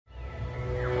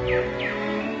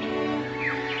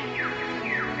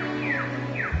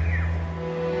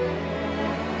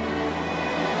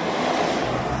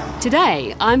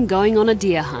Today, I'm going on a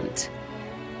deer hunt.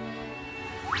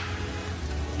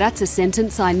 That's a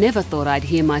sentence I never thought I'd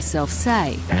hear myself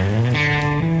say.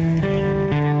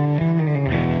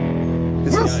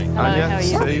 This is Hello, how are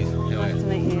you? Steve. Nice to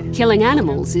meet you. Killing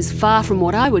animals is far from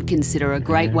what I would consider a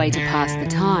great way to pass the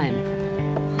time.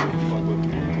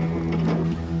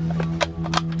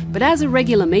 But as a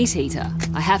regular meat eater,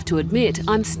 I have to admit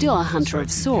I'm still a hunter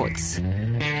of sorts.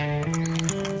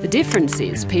 The difference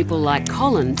is people like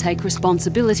Colin take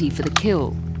responsibility for the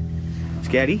kill.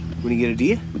 Scouty, when you get a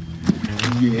deer?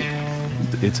 Yeah.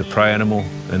 It's a prey animal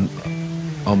and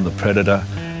I'm the predator.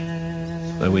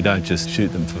 And we don't just shoot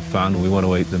them for fun, we want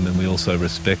to eat them and we also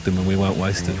respect them and we won't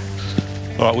waste it.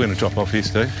 All right, we're going to drop off here,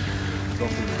 Steve.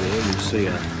 Drop into there, you'll see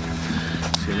a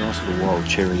nice little wild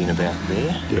cherry in about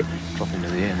there. Yep. Drop into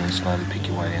there and then slowly pick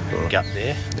your way down the gut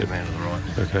there, around to the right.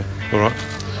 Okay, all right.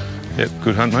 Yep,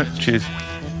 good hunt, mate. Cheers.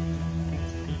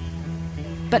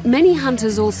 But many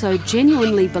hunters also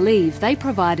genuinely believe they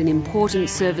provide an important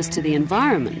service to the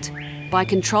environment by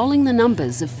controlling the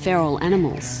numbers of feral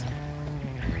animals.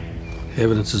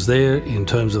 Evidence is there in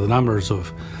terms of the numbers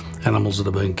of animals that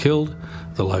are being killed,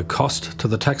 the low cost to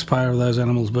the taxpayer of those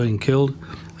animals being killed.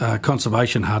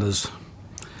 Conservation hunters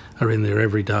are in there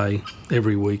every day,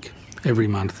 every week, every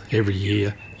month, every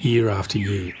year, year after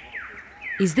year.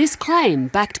 Is this claim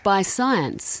backed by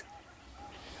science?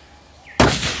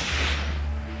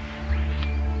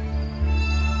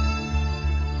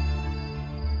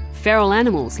 Feral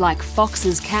animals like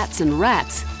foxes, cats and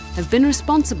rats have been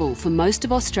responsible for most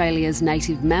of Australia's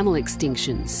native mammal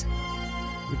extinctions.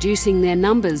 Reducing their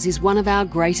numbers is one of our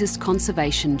greatest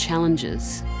conservation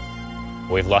challenges.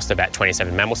 We've lost about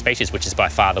 27 mammal species, which is by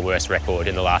far the worst record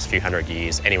in the last few hundred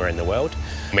years anywhere in the world.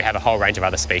 And we have a whole range of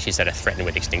other species that are threatened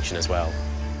with extinction as well.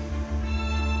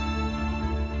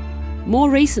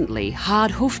 More recently,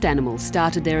 hard-hoofed animals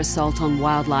started their assault on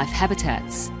wildlife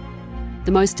habitats.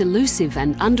 The most elusive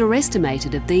and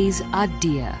underestimated of these are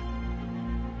deer.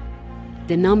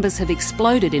 Their numbers have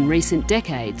exploded in recent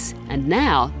decades, and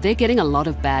now they're getting a lot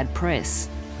of bad press.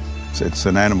 It's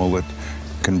an animal that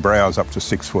can browse up to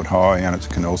 6 foot high and it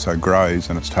can also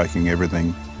graze and it's taking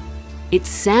everything. It's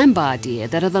sambar deer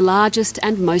that are the largest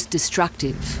and most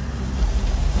destructive.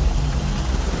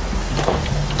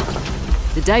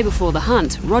 The day before the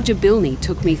hunt, Roger BILNEY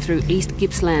took me through East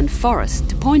Gippsland Forest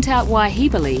to point out why he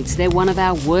believes they're one of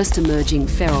our worst emerging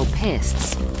feral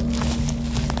pests.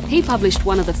 He published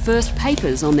one of the first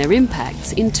papers on their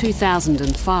impacts in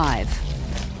 2005.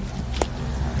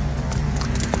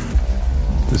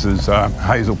 This is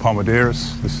hazel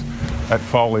pomaderus. That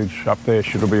foliage up there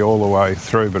should be all the way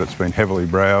through, but it's been heavily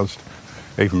browsed.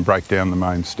 Even break down the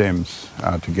main stems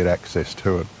to get access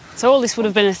to it. So all this would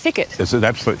have been a thicket? It's an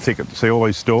absolute thicket. See all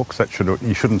these stalks?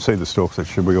 You shouldn't see the stalks, that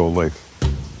should be all leaf.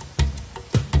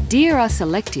 Deer are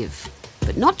selective,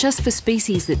 but not just for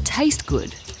species that taste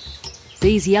good.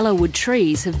 These yellowwood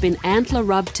trees have been antler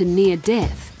rubbed to near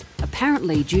death,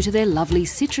 apparently due to their lovely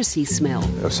citrusy smell.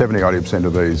 70-odd%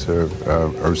 of these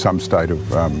are in some state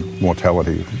of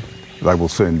mortality. They will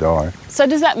soon die. So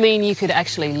does that mean you could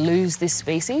actually lose this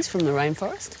species from the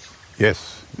rainforest?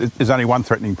 Yes. There's only one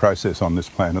threatening process on this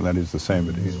planet, that is the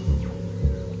sambar deer.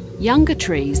 Younger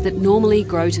trees that normally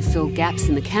grow to fill gaps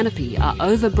in the canopy are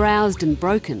overbrowsed and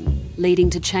broken, leading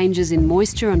to changes in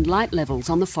moisture and light levels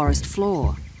on the forest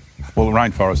floor. Well, the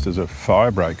rainforest is a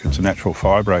fire break. It's a natural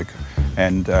fire break.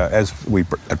 And as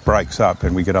it breaks up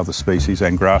and we get other species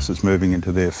and grasses moving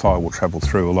into there, fire will travel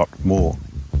through a lot more.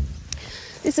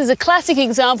 This is a classic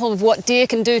example of what deer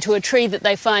can do to a tree that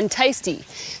they find tasty.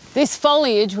 This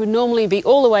foliage would normally be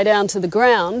all the way down to the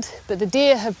ground, but the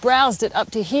deer have browsed it up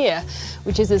to here,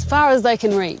 which is as far as they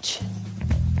can reach.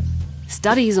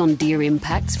 Studies on deer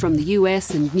impacts from the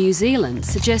US and New Zealand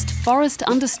suggest forest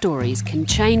understories can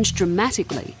change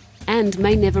dramatically and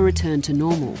may never return to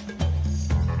normal.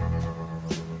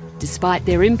 Despite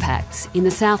their impacts, in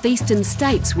the southeastern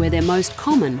states where they're most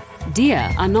common,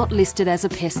 deer are not listed as a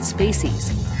pest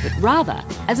species, but rather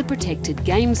as a protected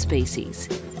game species.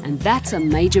 And that's a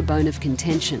major bone of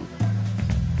contention.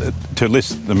 To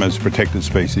list them as protected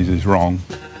species is wrong.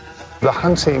 The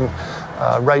hunting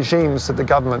regimes that the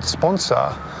government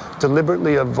sponsor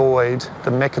deliberately avoid the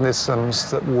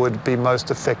mechanisms that would be most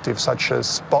effective, such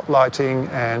as spotlighting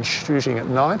and shooting at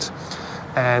night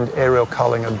and aerial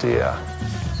culling of deer.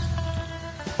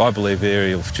 I believe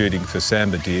aerial shooting for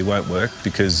sambar deer won't work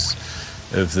because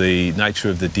of the nature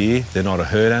of the deer. They're not a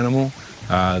herd animal.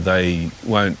 They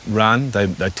won't run, they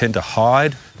tend to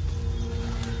hide.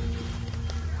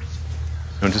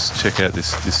 And just check out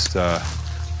this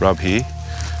rub here.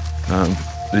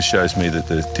 This shows me that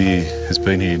the deer has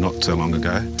been here not so long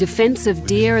ago. Defence of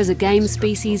deer as a game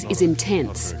species is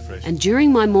intense, and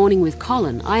during my morning with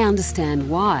Colin, I understand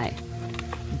why.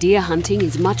 Deer hunting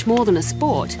is much more than a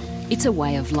sport, it's a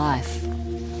way of life. Do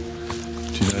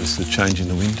you notice the change in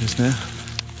the wind just now?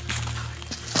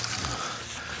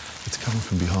 It's coming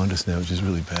from behind us now, which is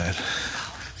really bad.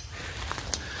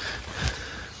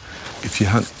 If you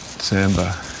hunt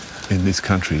sambar in this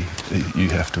country, you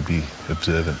have to be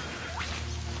observant.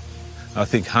 I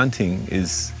think hunting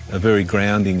is a very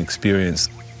grounding experience.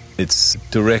 It's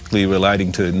directly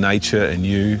relating to nature and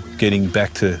you, getting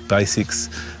back to basics,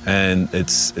 and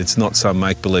it's not some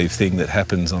make-believe thing that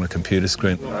happens on a computer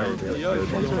screen.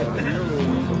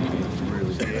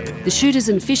 The Shooters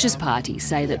and Fishers Party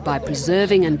say that by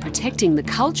preserving and protecting the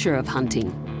culture of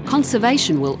hunting,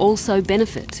 conservation will also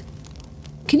benefit.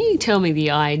 Can you tell me the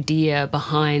idea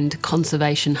behind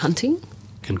conservation hunting?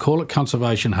 Can call it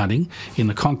conservation hunting in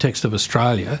the context of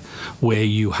Australia, where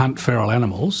you hunt feral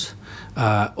animals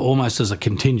almost as a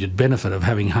contingent benefit of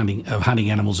hunting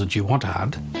animals that you want to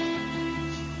hunt.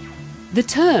 The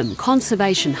term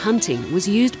conservation hunting was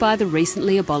used by the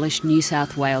recently abolished New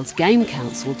South Wales Game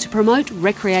Council to promote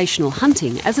recreational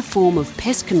hunting as a form of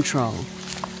pest control.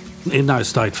 In those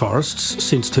state forests,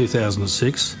 since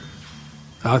 2006,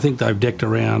 I think they've decked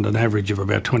around an average of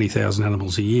about 20,000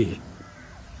 animals a year.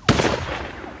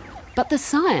 But the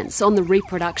science on the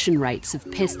reproduction rates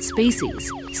of pest species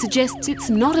suggests it's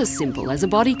not as simple as a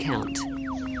body count.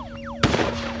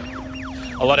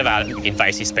 A lot of our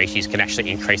invasive species can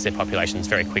actually increase their populations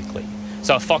very quickly.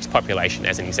 So a fox population,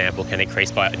 as an example, can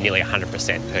increase by nearly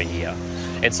 100% per year.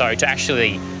 And so to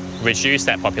actually reduce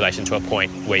that population to a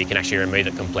point where you can actually remove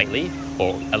it completely,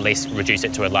 or at least reduce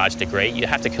it to a large degree, you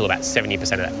have to kill about 70%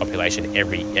 of that population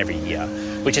every year,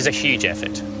 which is a huge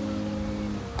effort.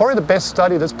 Probably the best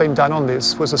study that's been done on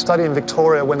this was a study in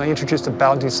Victoria when they introduced a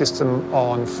bounty system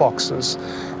on foxes.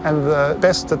 And the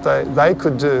best that they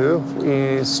could do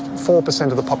is 4%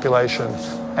 of the population.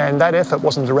 And that effort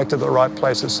wasn't directed at the right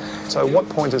places. So what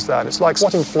point is that? It's like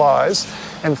swatting flies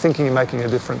and thinking you're making a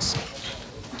difference.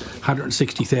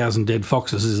 160,000 dead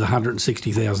foxes is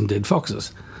 160,000 dead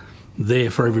foxes.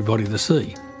 There for everybody to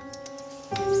see.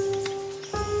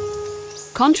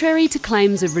 Contrary to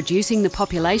claims of reducing the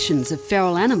populations of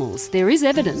feral animals, there is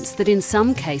evidence that in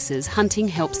some cases hunting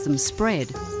helps them spread.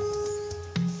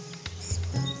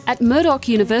 At Murdoch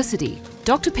University,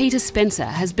 Dr. Peter Spencer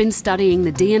has been studying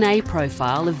the DNA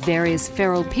profile of various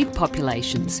feral pig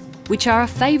populations, which are a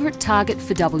favourite target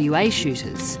for WA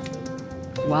shooters.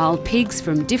 Wild pigs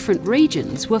from different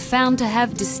regions were found to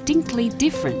have distinctly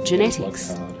different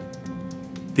genetics.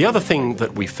 The other thing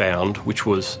that we found, which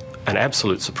was an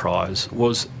absolute surprise,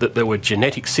 was that there were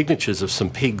genetic signatures of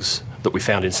some pigs that we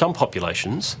found in some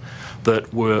populations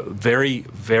that were very,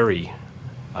 very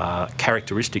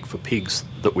characteristic for pigs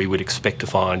that we would expect to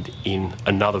find in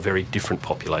another very different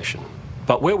population.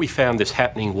 But where we found this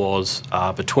happening was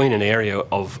between an area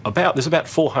of there's about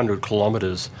 400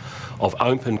 kilometres of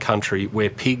open country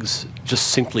where pigs just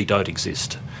simply don't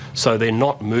exist. So they're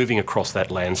not moving across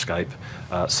that landscape,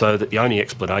 so that the only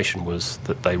explanation was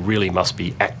that they really must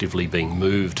be actively being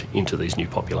moved into these new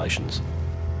populations.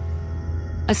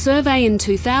 A survey in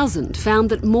 2000 found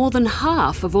that more than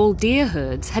half of all deer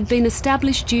herds had been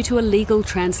established due to illegal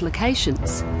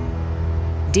translocations.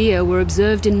 Deer were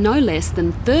observed in no less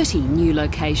than 30 new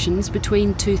locations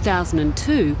between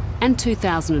 2002 and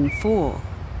 2004.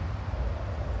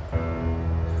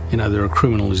 You know, there are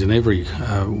criminals in every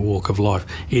walk of life.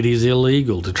 It is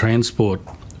illegal to transport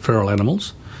feral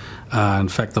animals. In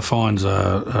fact, the fines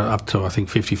are up to, I think,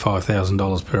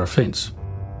 $55,000 per offence.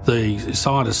 The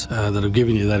scientists that have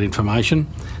given you that information,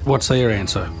 what's their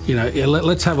answer? You know,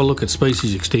 let's have a look at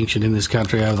species extinction in this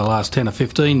country over the last 10 or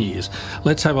 15 years.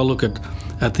 Let's have a look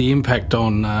at the impact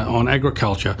on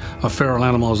agriculture of feral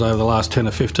animals over the last 10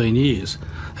 or 15 years.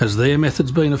 Has their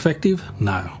methods been effective?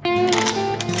 No.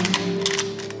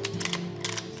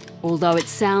 Although it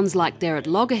sounds like they're at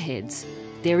loggerheads,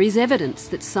 there is evidence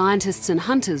that scientists and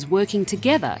hunters working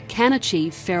together can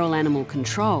achieve feral animal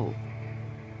control.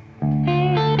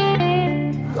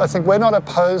 I think we're not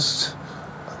opposed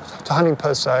to hunting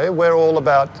per se. We're all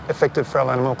about effective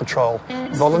feral animal control.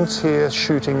 Volunteer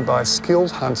shooting by skilled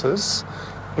hunters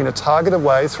in a targeted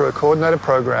way through a coordinated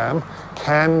program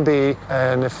can be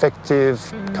an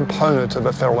effective component of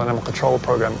a feral animal control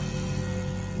program.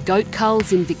 Goat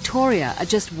culls in Victoria are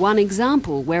just one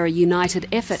example where a united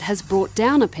effort has brought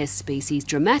down a pest species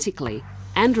dramatically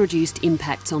and reduced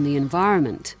impacts on the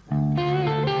environment.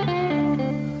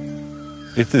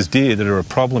 If there's deer that are a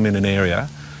problem in an area,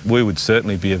 we would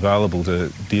certainly be available to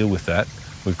deal with that.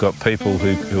 We've got people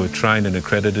who are trained and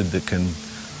accredited that can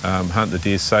hunt the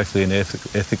deer safely and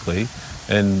ethically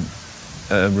and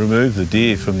remove the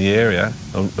deer from the area,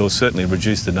 or certainly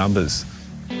reduce the numbers.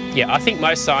 Yeah, I think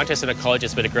most scientists and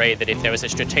ecologists would agree that if there was a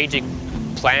strategic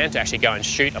plan to actually go and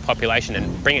shoot a population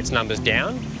and bring its numbers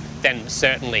down, then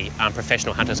certainly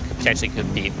professional hunters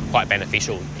could be quite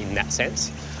beneficial in that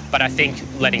sense. But I think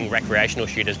letting recreational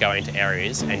shooters go into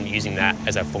areas and using that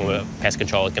as a form of pest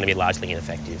control is going to be largely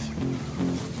ineffective.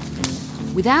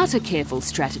 Without a careful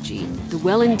strategy, the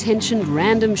well-intentioned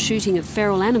random shooting of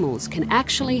feral animals can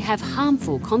actually have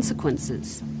harmful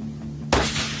consequences.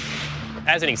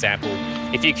 As an example,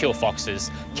 if you kill foxes,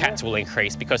 cats will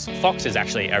increase because foxes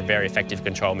actually are a very effective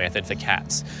control method for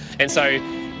cats. And so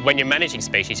when you're managing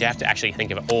species, you have to actually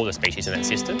think of all the species in that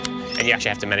system, and you actually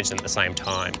have to manage them at the same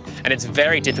time. And it's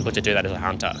very difficult to do that as a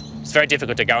hunter. It's very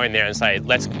difficult to go in there and say,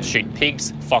 let's shoot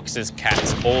pigs, foxes,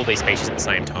 cats, all these species at the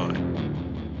same time.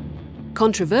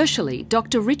 Controversially,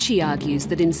 Dr. Ritchie argues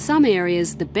that in some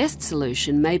areas the best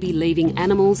solution may be leaving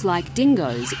animals like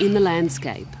dingoes in the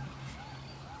landscape.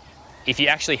 If you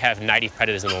actually have native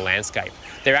predators in the landscape,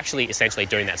 they're actually essentially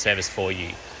doing that service for you.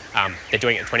 They're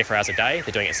doing it 24 hours a day,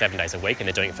 they're doing it 7 days a week, and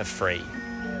they're doing it for free.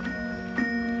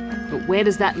 But where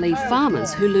does that leave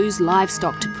farmers who lose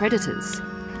livestock to predators?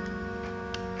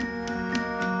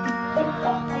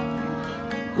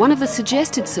 One of the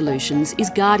suggested solutions is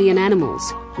guardian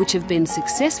animals, which have been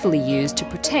successfully used to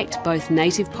protect both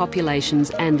native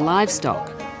populations and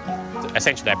livestock.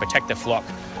 Essentially, they protect the flock,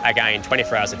 again,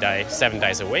 24 hours a day, 7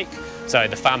 days a week, so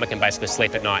the farmer can basically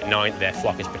sleep at night knowing that their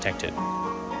flock is protected.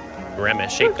 Remember,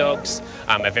 sheepdogs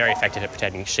are very effective at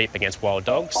protecting sheep against wild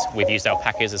dogs. We've used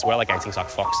alpacas as well against things like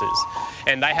foxes.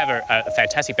 And they have a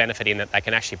fantastic benefit in that they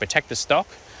can actually protect the stock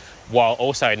while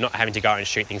also not having to go and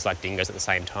shoot things like dingoes at the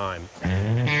same time.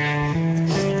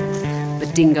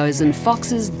 But dingoes and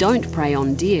foxes don't prey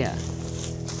on deer.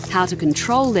 How to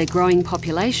control their growing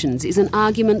populations is an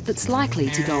argument that's likely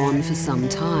to go on for some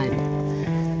time.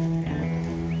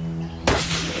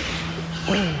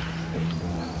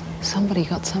 Somebody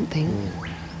got something.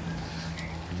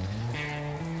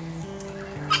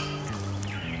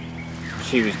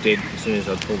 She was dead as soon as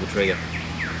I pulled the trigger.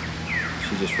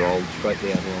 She just rolled straight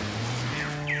down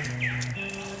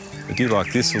the A deer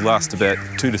like this will last about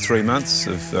 2 to 3 months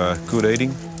of good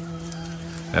eating.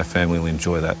 Our family will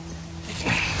enjoy that.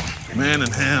 Man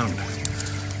and hound.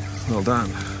 Well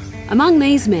done. Among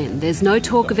these men, there's no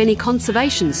talk of any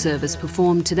conservation service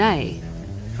performed today.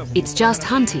 It's just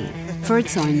hunting for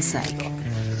its own sake.